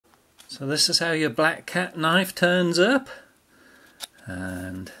So this is how your black cat knife turns up,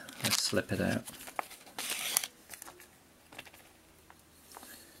 and let's slip it out.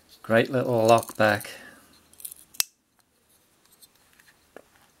 Great little lock back.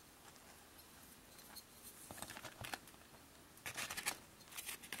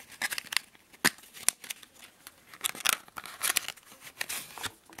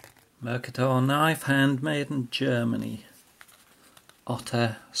 MERCATOR knife, handmade in Germany.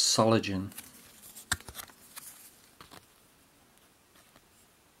 OTTER Soligen.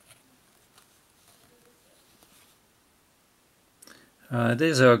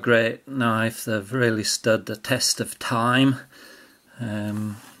 These are a great knife. They've really stood the test of time.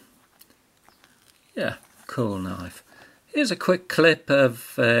 Yeah, cool knife. Here's a quick clip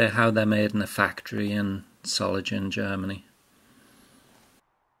of how they're made in a factory in Soligen, Germany.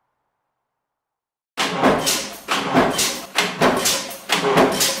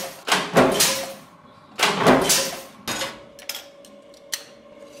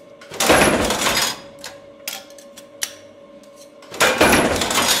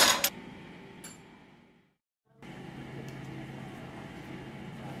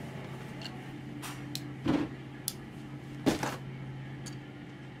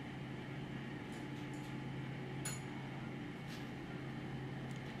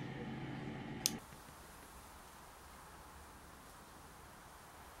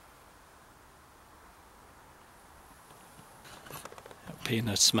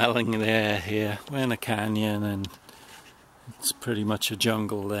 Peanut smelling the air here. We're in a canyon and it's pretty much a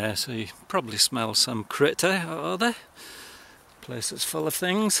jungle there, so you probably smell some critter or other. The place is full of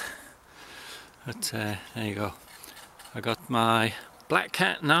things. But there you go. I got my black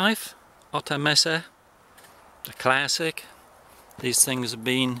cat knife, OTTER Messer, the classic. These things have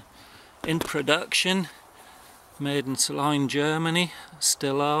been in production, made in Soligen, Germany,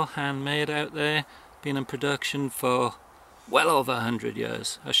 still are handmade out there, been in production for well over 100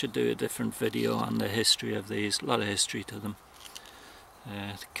 years. I should do a different video on the history of these, a lot of history to them.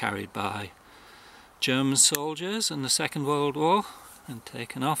 Carried by German soldiers in the Second World War and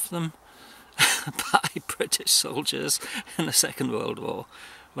taken off them by British soldiers in the Second World War.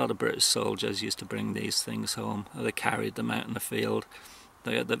 A lot of British soldiers used to bring these things home, or they carried them out in the field.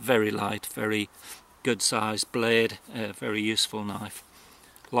 They are very light, very good sized blade, very useful knife.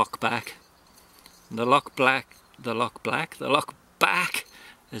 Lock back. The lock back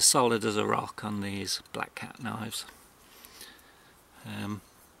is solid as a rock on these black cat knives.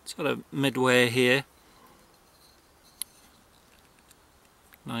 Sort of midway here.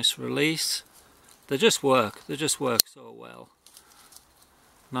 Nice release. They just work so well.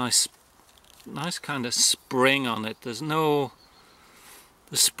 Nice kind of spring on it. There's no...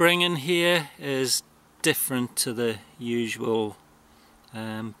 The spring in here is different to the usual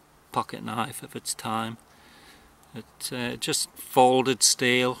pocket knife of its time. It's just folded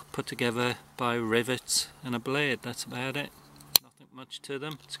steel put together by rivets and a blade. That's about it. Nothing much to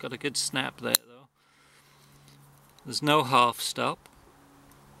them. It's got a good snap there though. There's no half stop,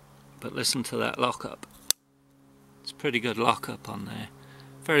 but listen to that lockup. It's pretty good lockup on there.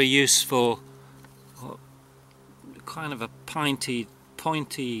 Very useful, kind of a pointy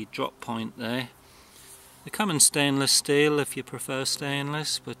drop point there. They come in stainless steel if you prefer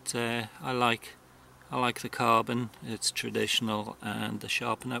stainless, but I like the carbon. It's traditional and they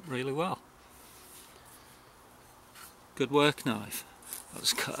sharpen up really well. Good work knife. I'll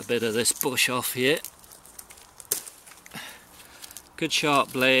just cut a bit of this bush off here. Good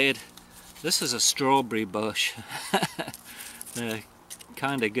sharp blade. This is a strawberry bush. They're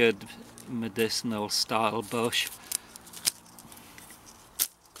kind of good medicinal style bush.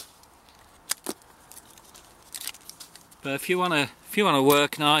 But if you want a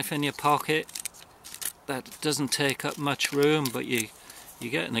work knife in your pocket that doesn't take up much room, but you're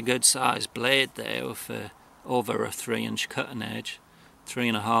getting a good sized blade there with over a 3-inch cutting edge,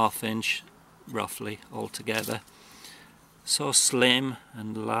 3.5 inch roughly altogether. So slim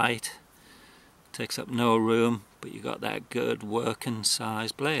and light, takes up no room, but you got that good working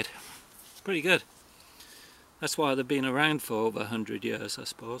size blade. Pretty good. That's why they've been around for over 100 years, I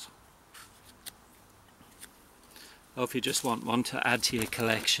suppose. Or if you just want one to add to your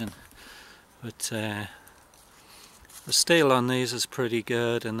collection. But the steel on these is pretty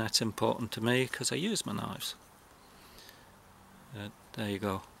good, and that's important to me because I use my knives. There you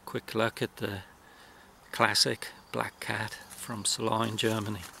go. Quick look at the classic black cat from Soligen,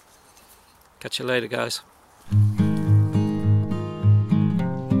 Germany. Catch you later, guys.